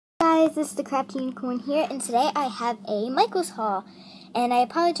guys, this is the Crafty Unicorn here, and today I have a Michael's haul. And I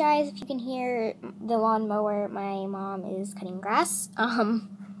apologize if you can hear the lawnmower. My mom is cutting grass.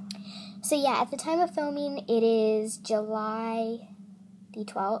 So yeah, at the time of filming, it is July the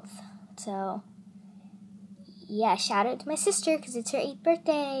 12th. So yeah, shout out to my sister because it's her 8th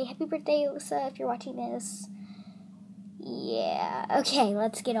birthday. Happy birthday, Alyssa, if you're watching this. Yeah, okay,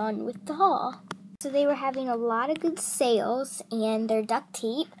 let's get on with the haul. So they were having a lot of good sales, and their duct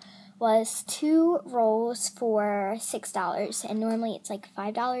tape was 2 rolls for $6, and normally it's like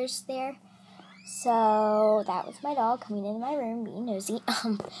 $5 there. So that was my dog coming into my room being nosy.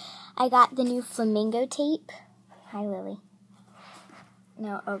 I got the new flamingo tape. Hi, Lily.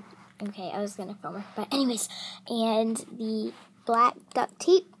 No, oh, okay, I was gonna film her, but anyways, and the black duct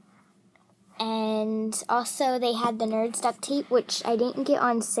tape. And also they had the Nerds duct tape, which I didn't get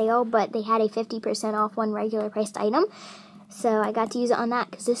on sale, but they had a 50% off one regular priced item. So I got to use it on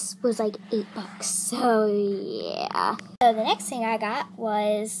that because this was like $8. So yeah. So the next thing I got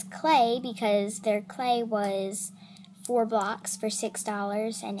was clay, because their clay was 4 blocks for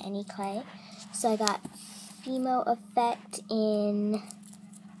 $6 and any clay. So I got Femo Effect in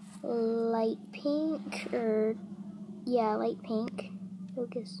light pink, light pink.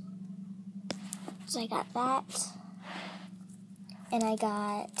 Focus. So I got that, and I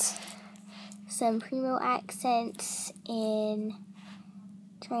got some Primo accents in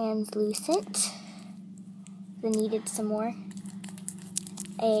translucent. I needed some more.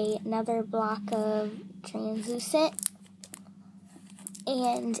 Another block of translucent,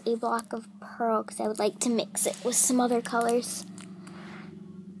 and a block of pearl because I would like to mix it with some other colors.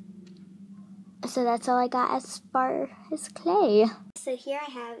 So that's all I got as far as clay. So here I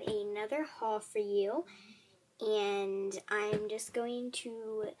have another haul for you, and I'm just going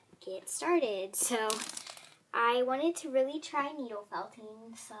to get started. So I wanted to really try needle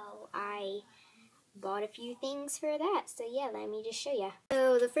felting, so I bought a few things for that. So yeah, let me just show you.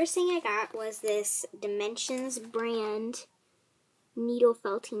 So the first thing I got was this Dimensions brand needle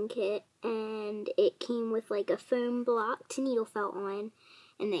felting kit, and it came with like a foam block to needle felt on,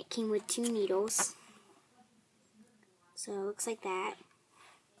 and it came with 2 needles. So it looks like that.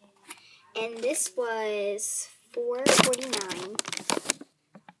 And this was $4.49.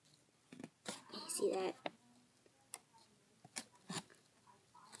 You see that?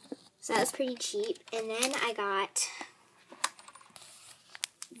 So that was pretty cheap. And then I got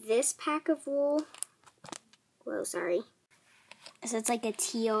this pack of wool. Whoa, sorry. So it's like a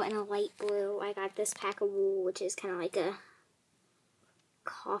teal and a light blue. I got this pack of wool, which is kind of like a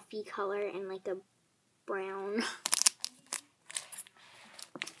coffee color and like a brown.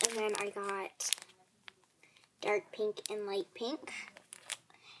 And then I got dark pink and light pink.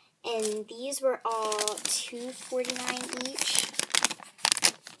 And these were all $2.49 each.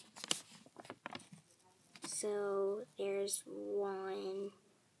 So there's one.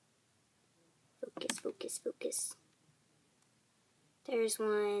 Focus, focus, focus. There's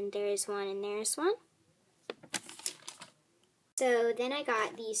one, there's one, and there's one. So then I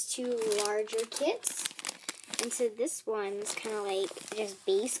got these 2 larger kits. And so this one's kind of like just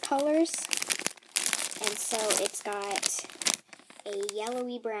base colors. And so it's got a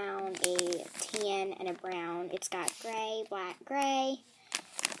yellowy brown, a tan, and a brown. It's got gray, black, gray,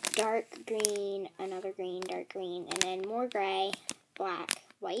 dark green, another green, dark green, and then more gray, black,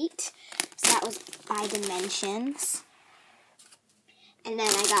 white. So that was by Dimensions. And then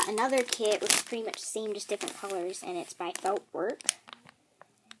I got another kit, which is pretty much the same, just different colors, and it's by Felt Work.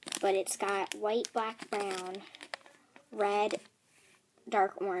 But it's got white, black, brown, red,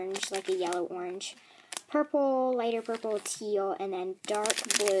 dark orange, like a yellow orange, purple, lighter purple, teal, and then dark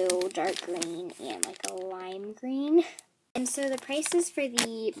blue, dark green, and like a lime green. And so the prices for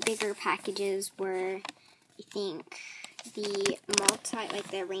the bigger packages were, I think, the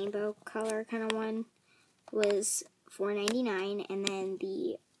the rainbow color kind of one was $4.99, and then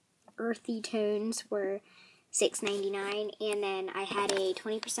the earthy tones were $6.99, and then I had a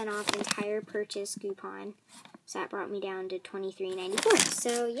 20% off entire purchase coupon, so that brought me down to $23.94.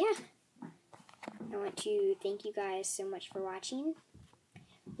 So yeah, I want to thank you guys so much for watching.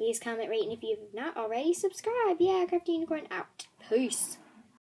 Please comment, rate, and if you have not already, subscribe. Yeah, Crafty Unicorn out. Peace.